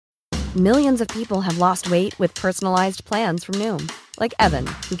Millions of people have lost weight with personalized plans from Noom. Like Evan,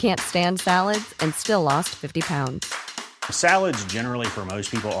 who can't stand salads and still lost 50 pounds. Salads generally for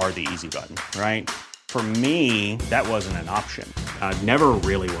most people are the easy button, right? For me, that wasn't an option. I never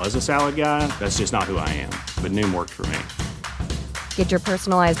really was a salad guy. That's just not who I am. But Noom worked for me. Get your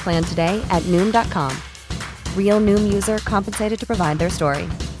personalized plan today at Noom.com. Real Noom user compensated to provide their story.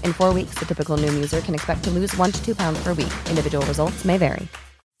 In 4 weeks, the typical Noom user can expect to lose 1 to 2 pounds per week. Individual results may vary.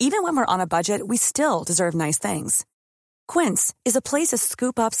 Even when we're on a budget, we still deserve nice things. Quince is a place to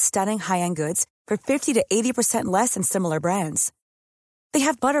scoop up stunning high-end goods for 50 to 80% less than similar brands. They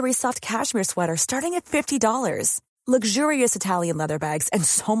have buttery soft cashmere sweaters starting at $50, luxurious Italian leather bags, and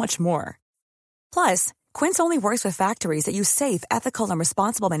so much more. Plus, Quince only works with factories that use safe, ethical, and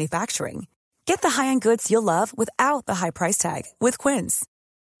responsible manufacturing. Get the high-end goods you'll love without the high price tag with Quince.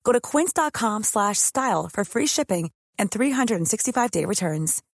 Go to quince.com/style for free shipping and 365-day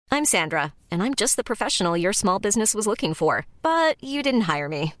returns. I'm Sandra, and I'm just the professional your small business was looking for. But you didn't hire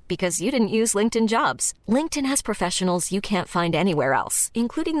me because you didn't use LinkedIn Jobs. LinkedIn has professionals you can't find anywhere else,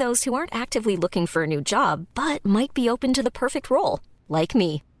 including those who aren't actively looking for a new job, but might be open to the perfect role, like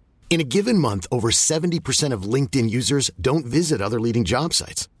me. In a given month, over 70% of LinkedIn users don't visit other leading job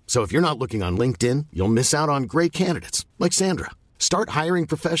sites. So if you're not looking on LinkedIn, you'll miss out on great candidates like Sandra. Start hiring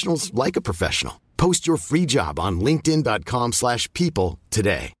professionals like a professional. Post your free job on linkedin.com/people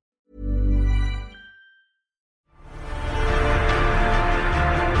today.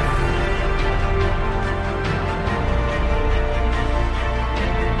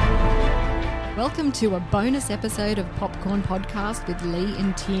 Welcome to a bonus episode of Popcorn Podcast with Lee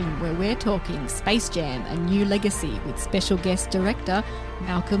and Tim, where we're talking Space Jam: A New Legacy with special guest director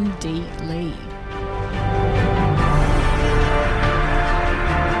Malcolm D. Lee.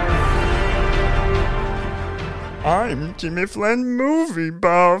 I'm Jimmy Flynn, movie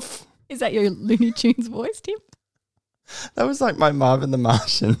buff. Is that your Looney Tunes voice, Tim? That was like my Marvin the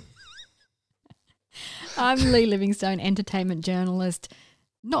Martian. I'm Lee Livingstone, entertainment journalist,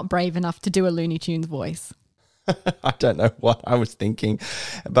 not brave enough to do a Looney Tunes voice. I don't know what I was thinking.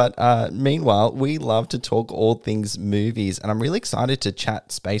 But meanwhile, we love to talk all things movies, and I'm really excited to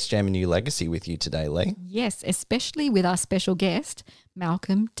chat Space Jam: A New Legacy with you today, Lee. Yes, especially with our special guest,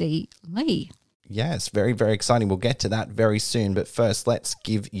 Malcolm D. Lee. Yes, very, very exciting. We'll get to that very soon. But first, let's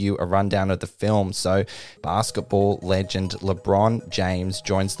give you a rundown of the film. So, basketball legend LeBron James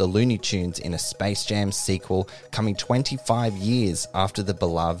joins the Looney Tunes in a Space Jam sequel coming 25 years after the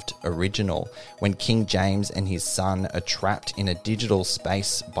beloved original. When King James and his son are trapped in a digital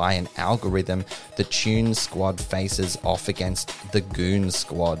space by an algorithm, the Tune Squad faces off against the Goon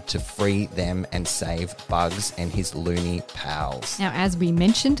Squad to free them and save Bugs and his loony pals. Now, as we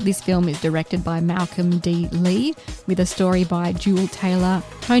mentioned, this film is directed by Malcolm D. Lee, with a story by Jewel Taylor,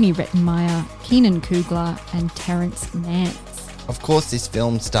 Tony Rettenmeyer, Keenan Coogler, and Terrence Nance. Of course, this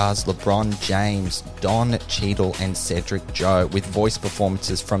film stars LeBron James, Don Cheadle, and Cedric Joe, with voice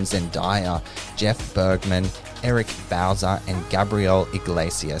performances from Zendaya, Jeff Bergman, Eric Bauza, and Gabriel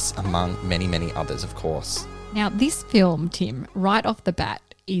Iglesias, among many, many others, of course. Now, this film, Tim, right off the bat,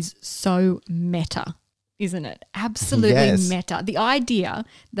 is so meta, isn't it? Absolutely Yes. meta. The idea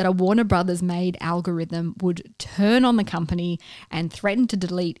that a Warner Brothers made algorithm would turn on the company and threaten to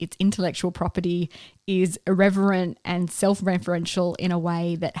delete its intellectual property is irreverent and self-referential in a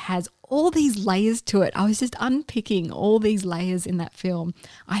way that has all these layers to it. I was just unpicking all these layers in that film.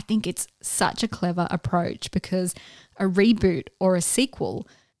 I think it's such a clever approach because a reboot or a sequel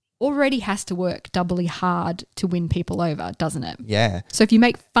already has to work doubly hard to win people over, doesn't it? Yeah. So if you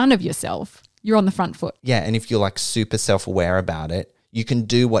make fun of yourself, you're on the front foot. Yeah, and if you're like super self-aware about it, you can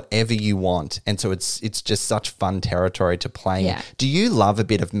do whatever you want. And so it's just such fun territory to play in. Yeah. Do you love a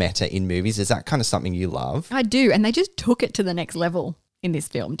bit of meta in movies? Is that kind of something you love? I do. And they just took it to the next level in this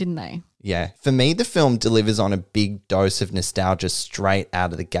film, didn't they? Yeah. For me, the film delivers on a big dose of nostalgia straight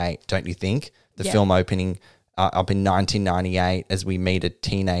out of the gate, don't you think? The Yeah. film opening up in 1998 as we meet a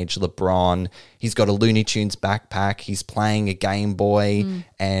teenage LeBron. He's got a Looney Tunes backpack. He's playing a Game Boy.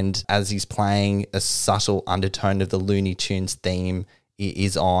 And as he's playing, a subtle undertone of the Looney Tunes theme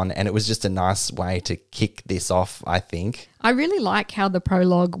is on. And it was just a nice way to kick this off, I think. I really like how the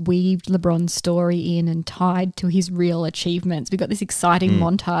prologue weaved LeBron's story in and tied to his real achievements. We got this exciting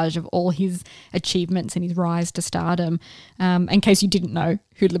montage of all his achievements and his rise to stardom. In case you didn't know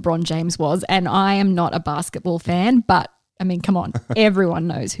who LeBron James was, and I am not a basketball fan, but I mean, come on, everyone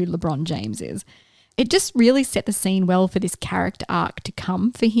knows who LeBron James is. It just really set the scene well for this character arc to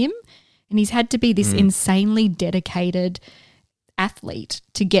come for him. And he's had to be this insanely dedicated athlete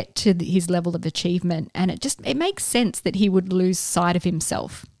to get to his level of achievement, and it makes sense that he would lose sight of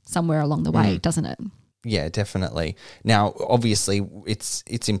himself somewhere along the way, doesn't it? Yeah, definitely. Now, obviously,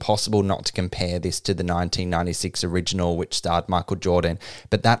 it's impossible not to compare this to the 1996 original, which starred Michael Jordan.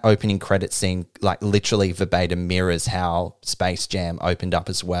 But that opening credit scene, like literally verbatim, mirrors how Space Jam opened up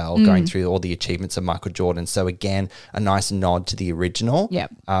as well, going through all the achievements of Michael Jordan. So again, a nice nod to the original,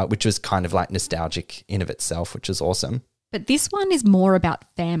 which was kind of like nostalgic in of itself, which is awesome. But this one is more about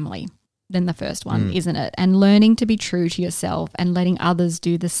family than the first one, isn't it? And learning to be true to yourself and letting others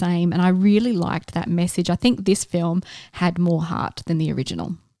do the same. And I really liked that message. I think this film had more heart than the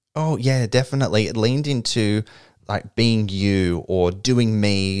original. Oh, yeah, definitely. It leaned into like being you or doing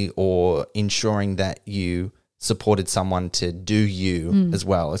me or ensuring that you supported someone to do you as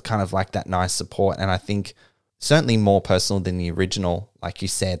well. It's kind of like that nice support. And I think certainly more personal than the original, like you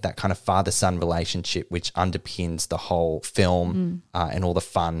said, that kind of father-son relationship which underpins the whole film and all the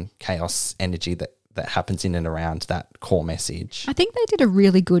fun, chaos, energy that happens in and around that core message. I think they did a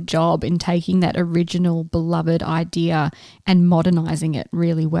really good job in taking that original beloved idea and modernising it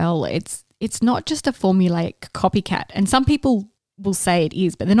really well. It's not just a formulaic copycat, and some people will say it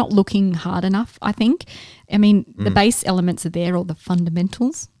is, but they're not looking hard enough, I think. I mean, the base elements are there, or the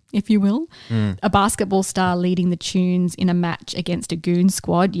fundamentals, if you will. A basketball star leading the tunes in a match against a goon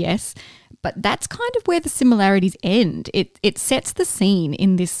squad, yes. But that's kind of where the similarities end. It sets the scene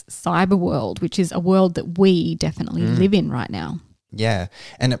in this cyber world, which is a world that we definitely live in right now. Yeah,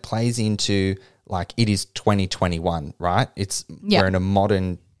 and it plays into, like, it is 2021, right? We're in a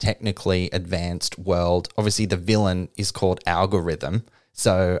modern, technically advanced world. Obviously, the villain is called Algorithm.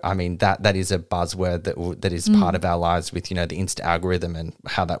 So, I mean, that is a buzzword that is part of our lives with, the Insta algorithm and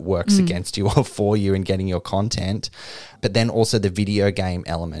how that works against you or for you in getting your content. But then also the video game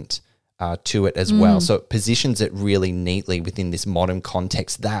element to it as well. So it positions it really neatly within this modern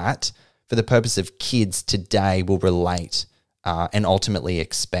context that, for the purpose of kids today, will relate and ultimately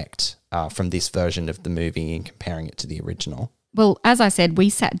expect from this version of the movie in comparing it to the original. Well, as I said, we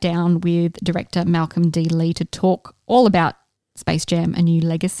sat down with director Malcolm D. Lee to talk all about Space Jam: A New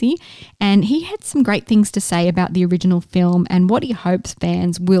Legacy, and he had some great things to say about the original film and what he hopes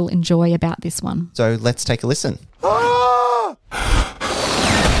fans will enjoy about this one. So let's take a listen.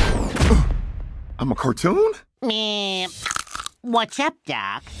 I'm a cartoon? Meh. What's up,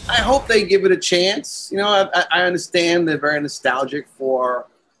 Doc? I hope they give it a chance. I understand they're very nostalgic for,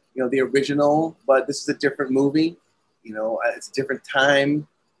 the original, but this is a different movie. It's a different time.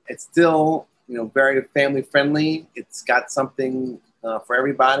 It's still, very family friendly. It's got something for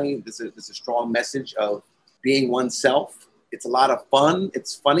everybody. There's a strong message of being oneself. It's a lot of fun.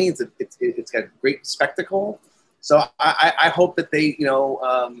 It's funny. It's got great spectacle. So I hope that they,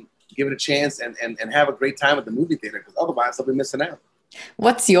 give it a chance and have a great time at the movie theater, because otherwise they'll be missing out.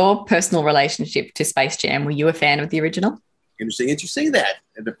 What's your personal relationship to Space Jam? Were you a fan of the original? Interesting that you say that.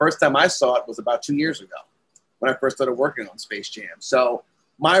 And the first time I saw it was about 2 years ago when I first started working on Space Jam. So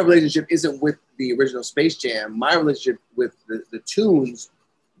my relationship isn't with the original Space Jam. My relationship with the tunes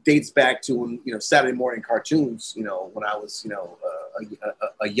dates back to when, Saturday morning cartoons, when I was,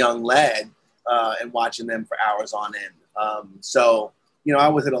 a young lad and watching them for hours on end. So, I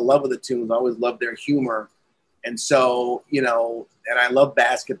always had a love of the tunes. I always loved their humor. And so, and I love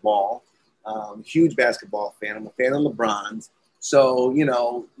basketball. Huge basketball fan. I'm a fan of LeBron's. So,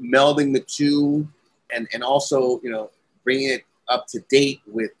 melding the two and also, bringing it up to date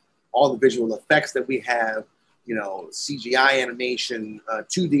with all the visual effects that we have, CGI animation,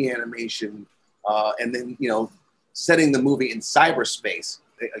 2D animation, and then, setting the movie in cyberspace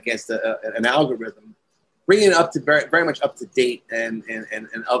against an algorithm, bringing it up to very much up to date and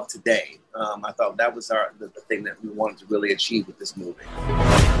of today. I thought that was the thing that we wanted to really achieve with this movie.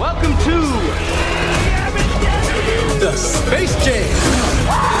 Welcome to the Space Jam.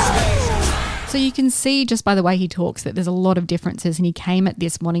 So you can see just by the way he talks that there's a lot of differences, and he came at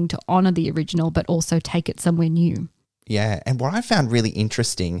this wanting to honour the original but also take it somewhere new. Yeah, and what I found really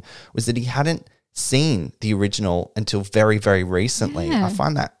interesting was that he hadn't seen the original until very, very recently. Yeah. I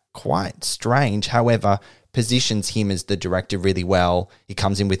find that quite strange. However, positions him as the director really well. He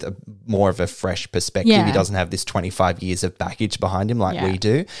comes in with more of a fresh perspective. Yeah. He doesn't have this 25 years of baggage behind him like we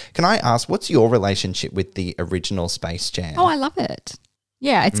do. Can I ask, what's your relationship with the original Space Jam? Oh, I love it.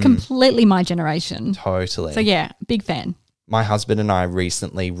 Yeah, it's completely my generation. Totally. So yeah, big fan. My husband and I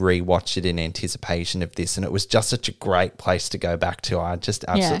recently rewatched it in anticipation of this, and it was just such a great place to go back to. I just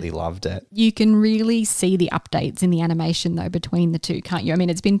absolutely loved it. You can really see the updates in the animation, though, between the two, can't you? I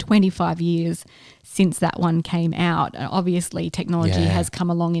mean, it's been 25 years since that one came out. And obviously, technology has come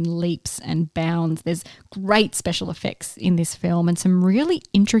along in leaps and bounds. There's great special effects in this film and some really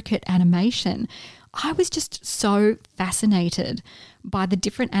intricate animation. I was just so fascinated by the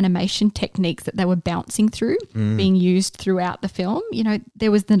different animation techniques that they were bouncing through, being used throughout the film. You know,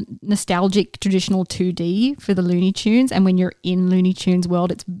 there was the nostalgic traditional 2D for the Looney Tunes, and when you're in Looney Tunes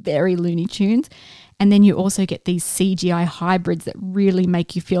world, it's very Looney Tunes. And then you also get these CGI hybrids that really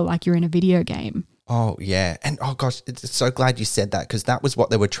make you feel like you're in a video game. Oh, yeah. And, oh, gosh, it's so glad you said that, because that was what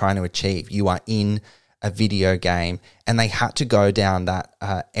they were trying to achieve. You are in a video game, and they had to go down that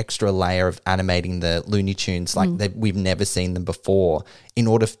extra layer of animating the Looney Tunes like we've never seen them before in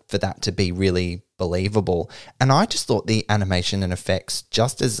order for that to be really believable. And I just thought the animation and effects,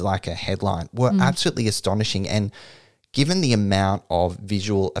 just as like a headline, were absolutely astonishing. And given the amount of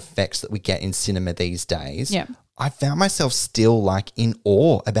visual effects that we get in cinema these days, I found myself still like in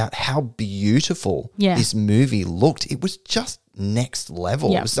awe about how beautiful this movie looked. It was just next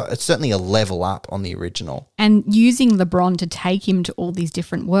level. It was certainly a level up on the original. And using LeBron to take him to all these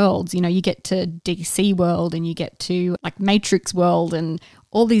different worlds, you know, you get to DC world and you get to like Matrix world and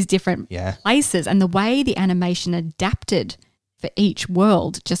all these different places. And the way the animation adapted for each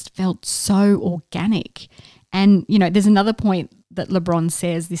world just felt so organic. And, you know, there's another point that LeBron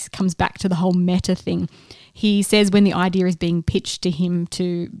says, this comes back to the whole meta thing. He says when the idea is being pitched to him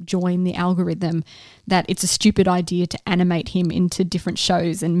to join the algorithm, that it's a stupid idea to animate him into different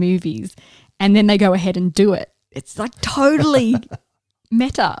shows and movies. And then they go ahead and do it. It's like totally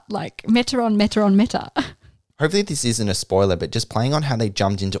meta, like meta on meta on meta. Hopefully this isn't a spoiler, but just playing on how they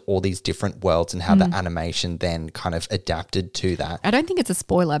jumped into all these different worlds and how the animation then kind of adapted to that. I don't think it's a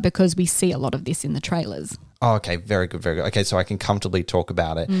spoiler because we see a lot of this in the trailers. Oh, okay. Very good, very good. Okay, so I can comfortably talk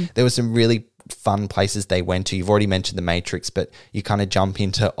about it. There were some really fun places they went to. You've already mentioned the Matrix, but you kind of jump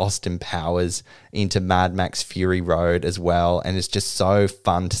into Austin Powers, into Mad Max Fury Road as well, and it's just so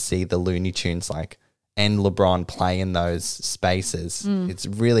fun to see the Looney Tunes and LeBron play in those spaces. It's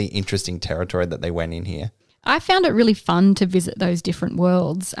really interesting territory that they went in here. I found it really fun to visit those different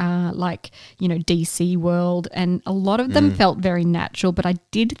worlds, like, you know, DC world, and a lot of them felt very natural, but I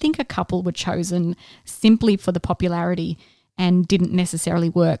did think a couple were chosen simply for the popularity and didn't necessarily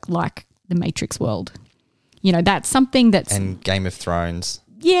work, like the Matrix world. You know, that's something that's... And Game of Thrones.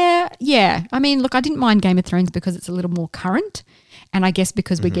 Yeah. I mean, look, I didn't mind Game of Thrones because it's a little more current, and I guess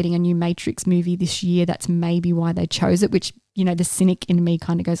because we're getting a new Matrix movie this year, that's maybe why they chose it, which, you know, the cynic in me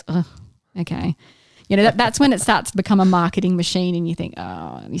kind of goes, oh, okay. You know, that's when it starts to become a marketing machine and you think,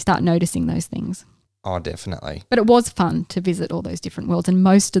 oh, you start noticing those things. Oh, definitely. But it was fun to visit all those different worlds, and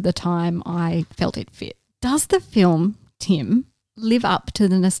most of the time I felt it fit. Does the film, Tim, live up to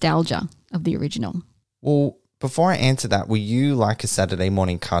the nostalgia of the original? Well, before I answer that, were you like a Saturday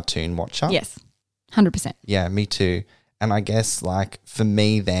morning cartoon watcher? Yes, 100%. Yeah, me too. And I guess like for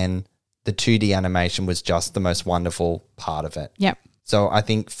me then, the 2D animation was just the most wonderful part of it. Yep. So I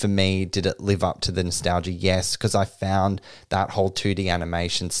think for me, did it live up to the nostalgia? Yes, because I found that whole 2D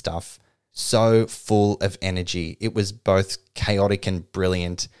animation stuff so full of energy. It was both chaotic and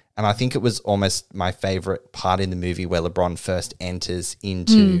brilliant. And I think it was almost my favorite part in the movie where LeBron first enters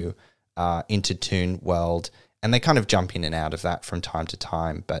into Toon World. And they kind of jump in and out of that from time to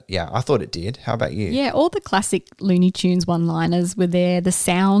time. But yeah, I thought it did. How about you? Yeah, all the classic Looney Tunes one-liners were there. The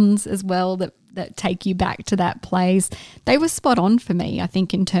sounds as well that take you back to that place. They were spot on for me, I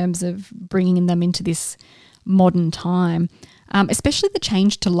think, in terms of bringing them into this modern time, especially the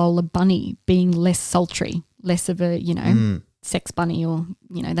change to Lola Bunny being less sultry, less of a, you know, sex bunny, or,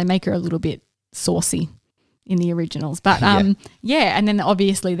 you know, they make her a little bit saucy in the originals. But and then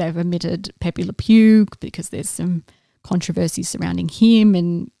obviously they've omitted Pepe Le Pew because there's some controversy surrounding him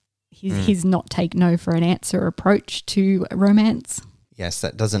and his not take no for an answer approach to romance. Yes,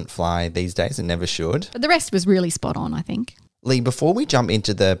 that doesn't fly these days. It never should. But the rest was really spot on, I think. Lee, before we jump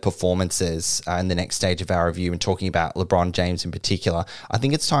into the performances in the next stage of our review and talking about LeBron James in particular, I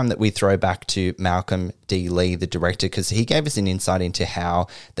think it's time that we throw back to Malcolm D. Lee, the director, because he gave us an insight into how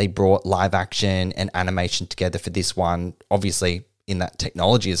they brought live action and animation together for this one. Obviously, in that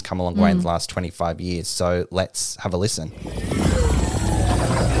technology has come a long way in the last 25 years. So let's have a listen.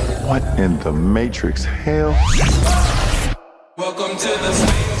 What in the Matrix hell? Welcome to the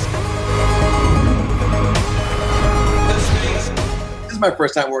space. This is my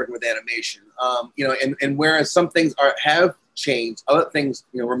first time working with animation. You know, and whereas some things have changed, other things,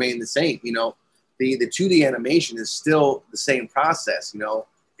 you know, remain the same. You know, the 2D animation is still the same process. You know,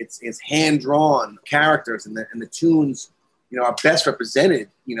 it's hand drawn characters, and the tunes, you know, are best represented,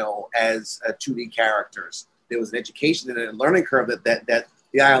 you know, as 2D characters. There was an education and a learning curve that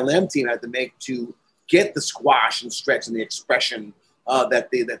the ILM team had to make to get the squash and stretch and the expression that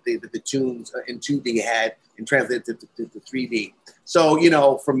the tunes in 2D had and translated to 3D. So, you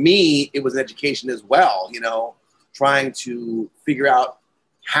know, for me, it was an education as well, you know, trying to figure out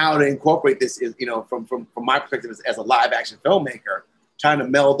how to incorporate this, you know, from my perspective as a live action filmmaker, trying to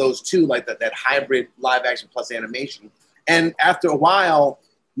meld those two, like that hybrid live action plus animation. And after a while,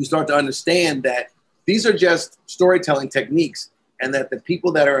 you start to understand that these are just storytelling techniques, and that the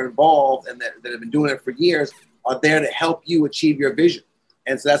people that are involved and that have been doing it for years are there to help you achieve your vision.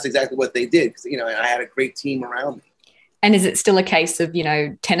 And so that's exactly what they did. You know, and I had a great team around me. And is it still a case of, you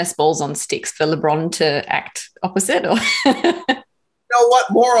know, tennis balls on sticks for LeBron to act opposite? Or You know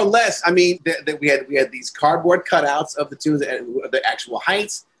what? More or less. I mean, we had these cardboard cutouts of the tunes, the actual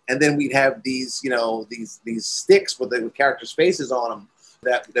heights, and then we'd have these, you know, these sticks with characters' faces on them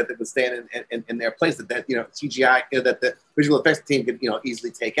that would stand in their place. That you know, CGI, you know, that the visual effects team could, you know,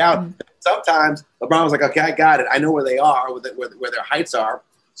 easily take out. Mm-hmm. Sometimes LeBron was like, "Okay, I got it. I know where they are, where their heights are."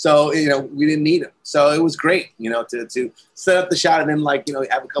 So, you know, we didn't need them. So it was great, you know, to set up the shot and then, like, you know,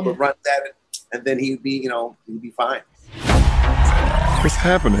 have a couple of runs at it, and then he'd be fine. What's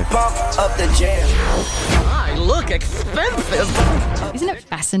happening? Bump up the jam. I look expensive. Isn't it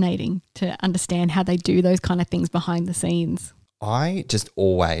fascinating to understand how they do those kind of things behind the scenes? I just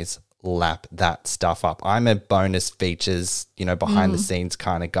always lap that stuff up. I'm a bonus features, you know, behind the scenes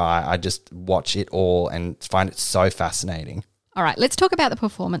kind of guy. I just watch it all and find it so fascinating. All right, let's talk about the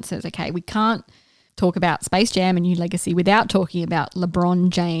performances, okay? We can't talk about Space Jam: A New Legacy without talking about LeBron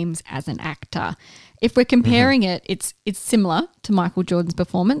James as an actor. If we're comparing it, it's similar to Michael Jordan's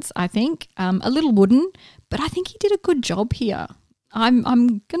performance, I think. A little wooden, but I think he did a good job here. I'm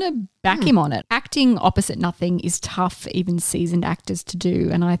going to back him on it. Acting opposite nothing is tough for even seasoned actors to do,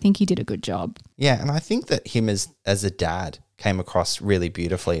 and I think he did a good job. Yeah, and I think that him as a dad came across really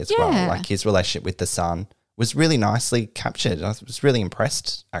beautifully as well. Like his relationship with the son was really nicely captured. I was really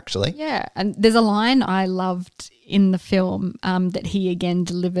impressed, actually. Yeah, and there's a line I loved in the film that he again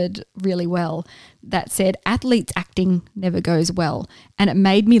delivered really well that said, "Athletes acting never goes well." And it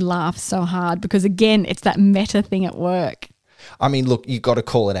made me laugh so hard because, again, it's that meta thing at work. I mean, look, you got to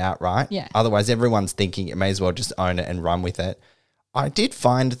call it out, right? Yeah. Otherwise, everyone's thinking you may as well just own it and run with it. I did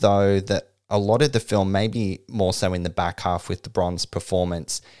find, though, that a lot of the film, maybe more so in the back half with LeBron's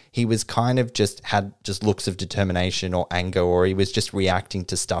performance, he was kind of had looks of determination or anger, or he was just reacting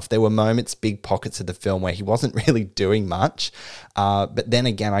to stuff. There were moments, big pockets of the film where he wasn't really doing much. But then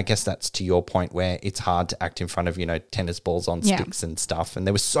again, I guess that's to your point where it's hard to act in front of, you know, tennis balls on sticks and stuff. And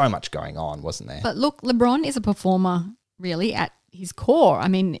there was so much going on, wasn't there? But look, LeBron is a performer really at his core. I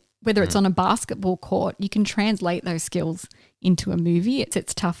mean, whether it's on a basketball court, you can translate those skills into a movie.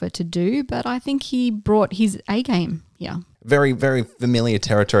 It's tougher to do, but I think he brought his A game here. Very, very familiar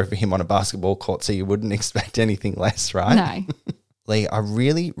territory for him on a basketball court, so you wouldn't expect anything less, right? No. Lee, I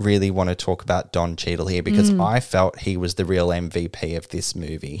really, really want to talk about Don Cheadle here because I felt he was the real MVP of this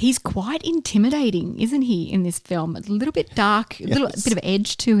movie. He's quite intimidating, isn't he, in this film? A little bit dark, a little bit of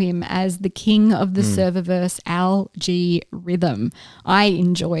edge to him as the king of the serververse, Al G. Rhythm. I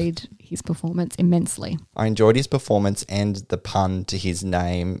enjoyed his performance immensely. I enjoyed his performance and the pun to his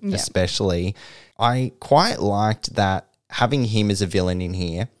name especially. I quite liked that having him as a villain in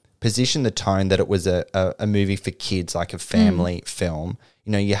here position the tone that it was a movie for kids, like a family film.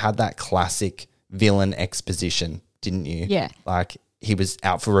 You know, you had that classic villain exposition, didn't you? Yeah. Like he was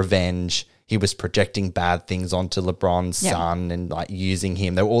out for revenge. He was projecting bad things onto LeBron's son and like using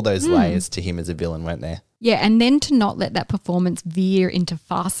him. There were all those layers to him as a villain, weren't there? Yeah, and then to not let that performance veer into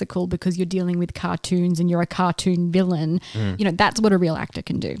farcical because you're dealing with cartoons and you're a cartoon villain, you know, that's what a real actor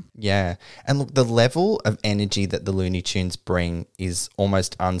can do. Yeah. And look, the level of energy that the Looney Tunes bring is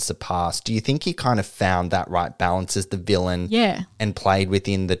almost unsurpassed. Do you think he kind of found that right balance as the villain and played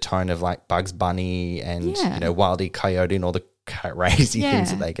within the tone of like Bugs Bunny and, you know, Wile E. Coyote and all the crazy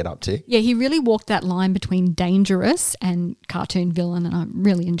things that they get up to? Yeah, he really walked that line between dangerous and cartoon villain, and I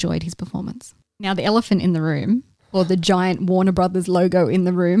really enjoyed his performance. Now, the elephant in the room, or the giant Warner Brothers logo in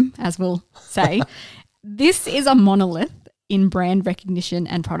the room, as we'll say, this is a monolith in brand recognition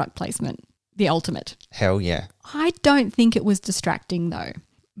and product placement, the ultimate. Hell yeah. I don't think it was distracting, though.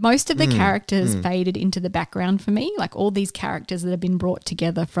 Most of the characters faded into the background for me, like all these characters that have been brought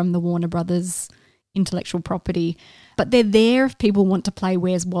together from the Warner Brothers intellectual property, but they're there if people want to play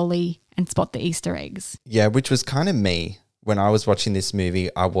Where's Wally and spot the Easter eggs. Yeah, which was kind of me. When I was watching this movie,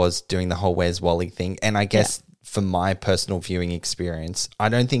 I was doing the whole Where's Wally thing. And I guess from my personal viewing experience, I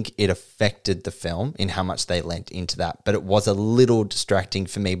don't think it affected the film in how much they lent into that. But it was a little distracting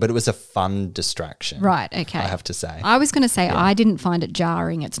for me, but it was a fun distraction. Right, okay. I have to say. I was going to say I didn't find it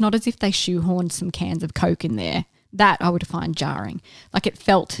jarring. It's not as if they shoehorned some cans of Coke in there. That I would find jarring. Like it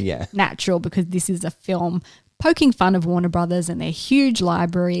felt natural because this is a film poking fun of Warner Brothers and their huge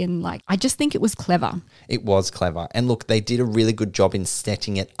library. And like, I just think it was clever. It was clever. And look, they did a really good job in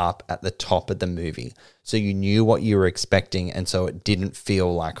setting it up at the top of the movie. So you knew what you were expecting. And so it didn't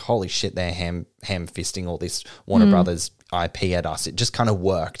feel like, holy shit, they're ham-fisting all this Warner Brothers IP at us. It just kind of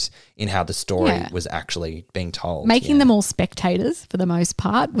worked in how the story was actually being told. Making them all spectators for the most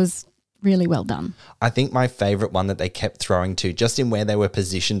part was really well done. I think my favourite one that they kept throwing to, just in where they were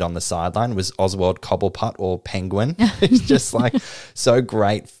positioned on the sideline, was Oswald Cobblepot or Penguin. It's just like so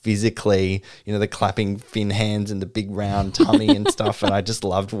great physically, you know, the clapping fin hands and the big round tummy and stuff. And I just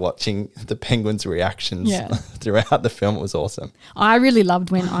loved watching the Penguin's reactions throughout the film. It was awesome. I really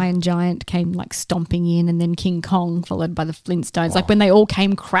loved when Iron Giant came like stomping in, and then King Kong followed by the Flintstones. Like when they all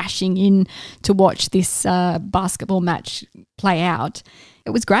came crashing in to watch this basketball match play out. It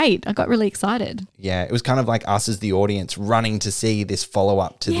was great. I got really excited. Yeah, it was kind of like us as the audience running to see this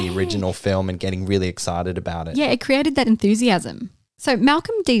follow-up to the original film and getting really excited about it. Yeah, it created that enthusiasm. So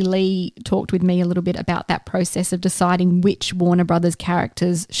Malcolm D. Lee talked with me a little bit about that process of deciding which Warner Brothers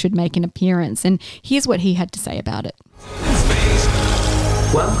characters should make an appearance, and here's what he had to say about it.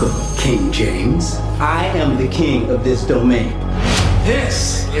 Welcome, King James. I am the king of this domain.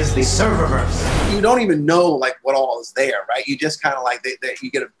 This is the serververse. You don't even know like what all is there, right? You just kind of like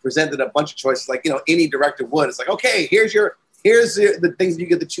you get presented a bunch of choices, like, you know, any director would. It's like, okay, here's the things you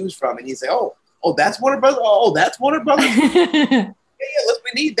get to choose from, and you say, oh, that's Warner Brothers. Oh, that's Warner Brothers. we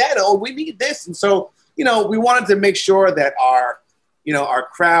need that. Oh, we need this, and so, you know, we wanted to make sure that our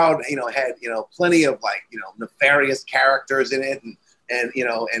crowd, you know, had, you know, plenty of like, you know, nefarious characters in it, and you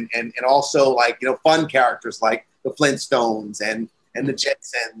know, and also like, you know, fun characters like the Flintstones and the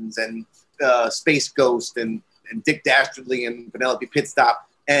Jetsons and Space Ghost and Dick Dastardly and Penelope Pitstop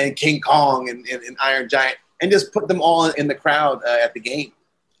and King Kong and Iron Giant, and just put them all in the crowd at the game.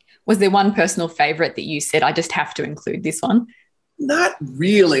 Was there one personal favorite that you said, I just have to include this one? Not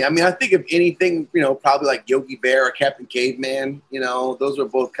really. I mean, I think if anything, you know, probably like Yogi Bear or Captain Caveman, you know, those were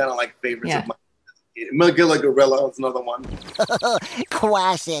both kind of like favorites of mine. Magilla Gorilla is another one.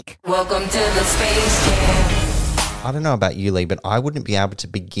 Classic. Welcome to the Space Jam. I don't know about you, Lee, but I wouldn't be able to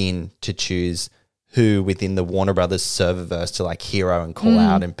begin to choose who within the Warner Brothers serververse to like hero and call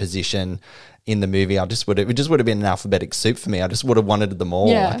out and position in the movie. It just would have been an alphabetic soup for me. I just would have wanted them all.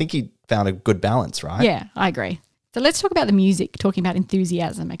 Yeah. I think he found a good balance, right? Yeah, I agree. So let's talk about the music, talking about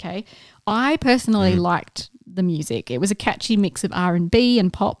enthusiasm, okay? I personally liked the music. It was a catchy mix of R&B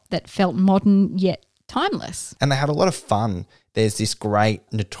and pop that felt modern yet timeless. And they had a lot of fun. There's this great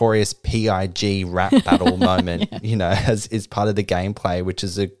Notorious P.I.G. rap battle moment, you know, as is part of the gameplay, which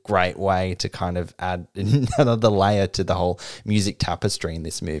is a great way to kind of add another layer to the whole music tapestry in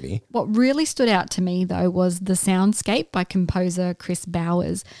this movie. What really stood out to me, though, was the soundscape by composer Chris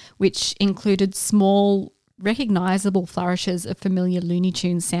Bowers, which included small, recognisable flourishes of familiar Looney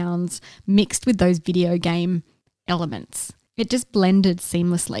Tunes sounds mixed with those video game elements. It just blended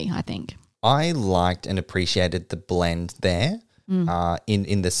seamlessly, I think. I liked and appreciated the blend there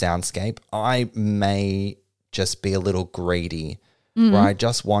in the soundscape. I may just be a little greedy, where I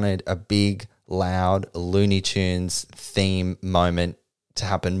just wanted a big, loud Looney Tunes theme moment to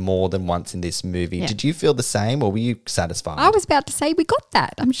happen more than once in this movie. Yeah. Did you feel the same, or were you satisfied? I was about to say we got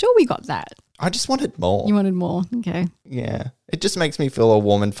that. I'm sure we got that. I just wanted more. You wanted more. Okay. Yeah. It just makes me feel all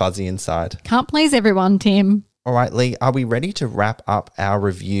warm and fuzzy inside. Can't please everyone, Tim. All right, Lee, are we ready to wrap up our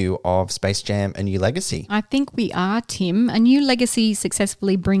review of Space Jam: A New Legacy? I think we are, Tim. A New Legacy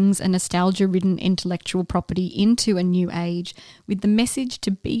successfully brings a nostalgia-ridden intellectual property into a new age with the message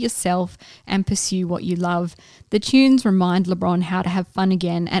to be yourself and pursue what you love. The tunes remind LeBron how to have fun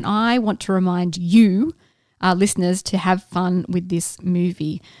again, and I want to remind you, our listeners, to have fun with this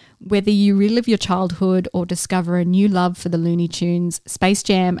movie. Whether you relive your childhood or discover a new love for the Looney Tunes, Space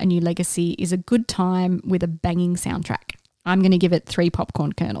Jam: A New Legacy is a good time with a banging soundtrack. I'm going to give it 3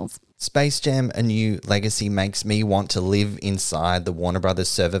 popcorn kernels. Space Jam: A New Legacy makes me want to live inside the Warner Brothers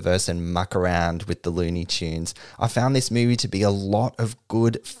serververse and muck around with the Looney Tunes. I found this movie to be a lot of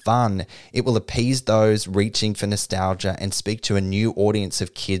good fun. It will appease those reaching for nostalgia and speak to a new audience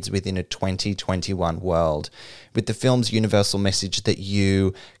of kids within a 2021 world. With the film's universal message that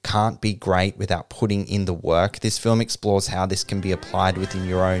you can't be great without putting in the work, this film explores how this can be applied within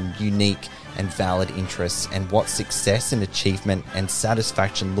your own unique and valid interests and what success and achievement and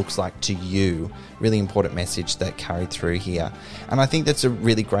satisfaction looks like to you. Really important message that carried through here. And I think that's a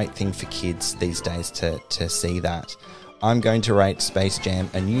really great thing for kids these days to see that. I'm going to rate Space Jam: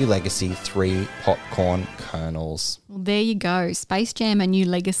 A New Legacy 3 popcorn kernels. Well, there you go. Space Jam: A New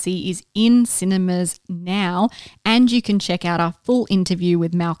Legacy is in cinemas now, and you can check out our full interview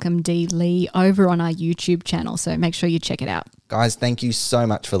with Malcolm D. Lee over on our YouTube channel, so make sure you check it out. Guys, thank you so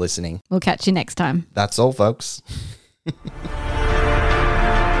much for listening. We'll catch you next time. That's all, folks.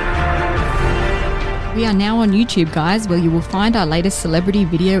 We are now on YouTube, guys, where you will find our latest celebrity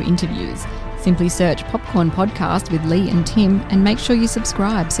video interviews. Simply search Popcorn Podcast with Lee and Tim and make sure you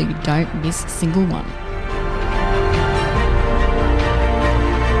subscribe so you don't miss a single one.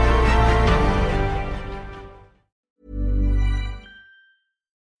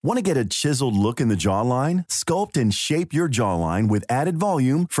 Want to get a chiseled look in the jawline? Sculpt and shape your jawline with added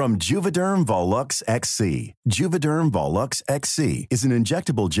volume from Juvederm Volux XC. Juvederm Volux XC is an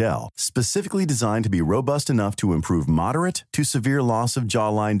injectable gel specifically designed to be robust enough to improve moderate to severe loss of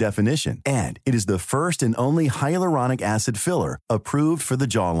jawline definition. And it is the first and only hyaluronic acid filler approved for the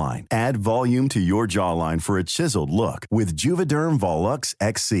jawline. Add volume to your jawline for a chiseled look with Juvederm Volux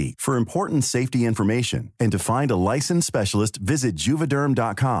XC. For important safety information and to find a licensed specialist, visit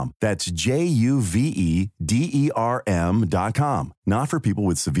Juvederm.com. That's Juvederm.com. Not for people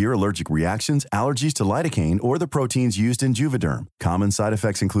with severe allergic reactions, allergies to lidocaine, or the proteins used in Juvederm. Common side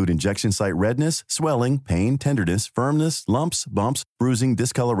effects include injection site redness, swelling, pain, tenderness, firmness, lumps, bumps, bruising,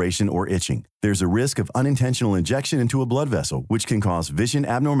 discoloration, or itching. There's a risk of unintentional injection into a blood vessel, which can cause vision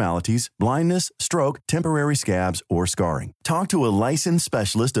abnormalities, blindness, stroke, temporary scabs, or scarring. Talk to a licensed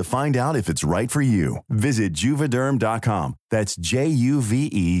specialist to find out if it's right for you. Visit Juvederm.com. That's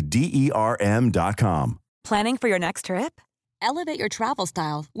Juvederm.com. Planning for your next trip? Elevate your travel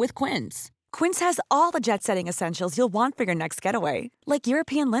style with Quince. Quince has all the jet-setting essentials you'll want for your next getaway, like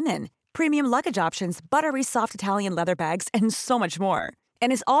European linen, premium luggage options, buttery soft Italian leather bags, and so much more.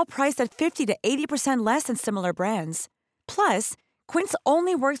 And is all priced at 50 to 80% less than similar brands. Plus, Quince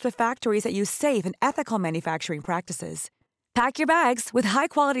only works with factories that use safe and ethical manufacturing practices. Pack your bags with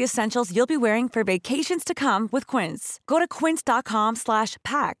high-quality essentials you'll be wearing for vacations to come with Quince. Go to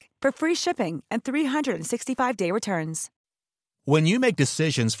quince.com/pack for free shipping and 365-day returns. When you make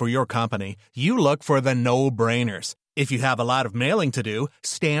decisions for your company, you look for the no-brainers. If you have a lot of mailing to do,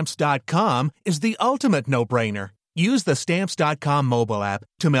 Stamps.com is the ultimate no-brainer. Use the Stamps.com mobile app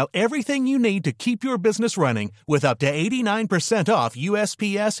to mail everything you need to keep your business running with up to 89% off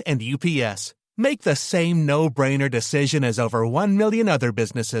USPS and UPS. Make the same no-brainer decision as over 1 million other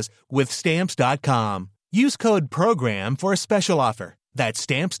businesses with Stamps.com. Use code PROGRAM for a special offer. That's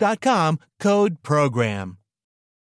Stamps.com, code PROGRAM.